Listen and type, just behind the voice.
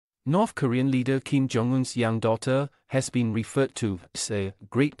North Korean leader Kim Jong-un's young daughter has been referred to as a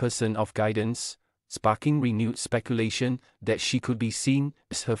great person of guidance, sparking renewed speculation that she could be seen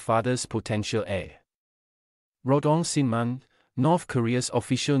as her father's potential heir. Rodong Sinman, North Korea's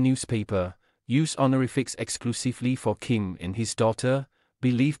official newspaper, used honorifics exclusively for Kim and his daughter,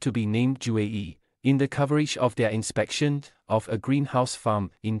 believed to be named Jue, in the coverage of their inspection of a greenhouse farm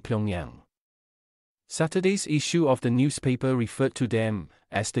in Pyongyang. Saturday's issue of the newspaper referred to them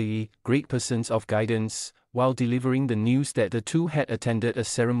as the great persons of guidance, while delivering the news that the two had attended a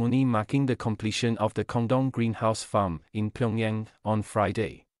ceremony marking the completion of the Kongdong greenhouse farm in Pyongyang on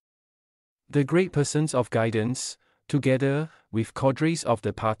Friday. The great persons of guidance, together with cadres of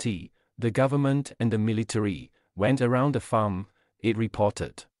the party, the government and the military, went around the farm, it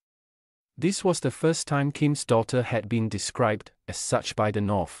reported. This was the first time Kim's daughter had been described as such by the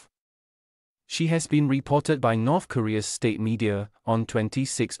North. She has been reported by North Korea's state media on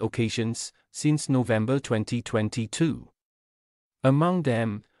 26 occasions since November 2022. Among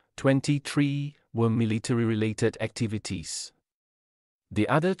them, 23 were military-related activities. The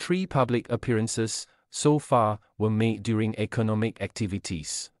other 3 public appearances, so far, were made during economic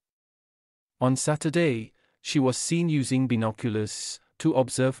activities. On Saturday, she was seen using binoculars to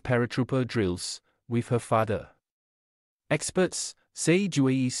observe paratrooper drills with her father. Experts say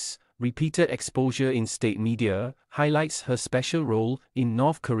Jue's repeated exposure in state media highlights her special role in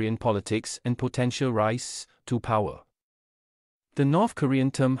North Korean politics and potential rise to power. The North Korean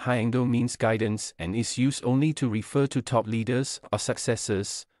term haengdo means guidance and is used only to refer to top leaders or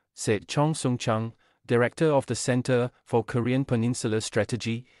successors, said Chong Sung-chang, director of the Center for Korean Peninsula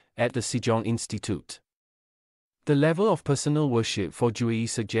Strategy at the Sejong Institute. The level of personal worship for Jue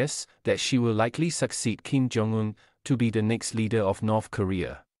suggests that she will likely succeed Kim Jong-un to be the next leader of North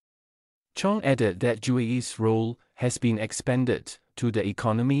Korea. Chong added that Jue's role has been expanded to the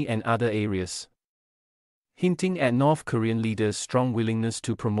economy and other areas, hinting at North Korean leaders' strong willingness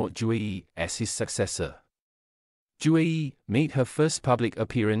to promote Jue as his successor. Jue made her first public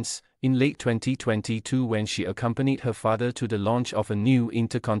appearance in late 2022 when she accompanied her father to the launch of a new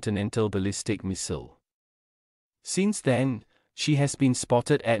intercontinental ballistic missile. Since then, she has been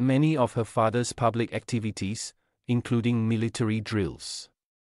spotted at many of her father's public activities, including military drills.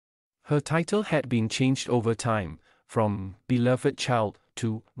 Her title had been changed over time, from beloved child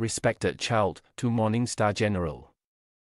to respected child to Morning Star General.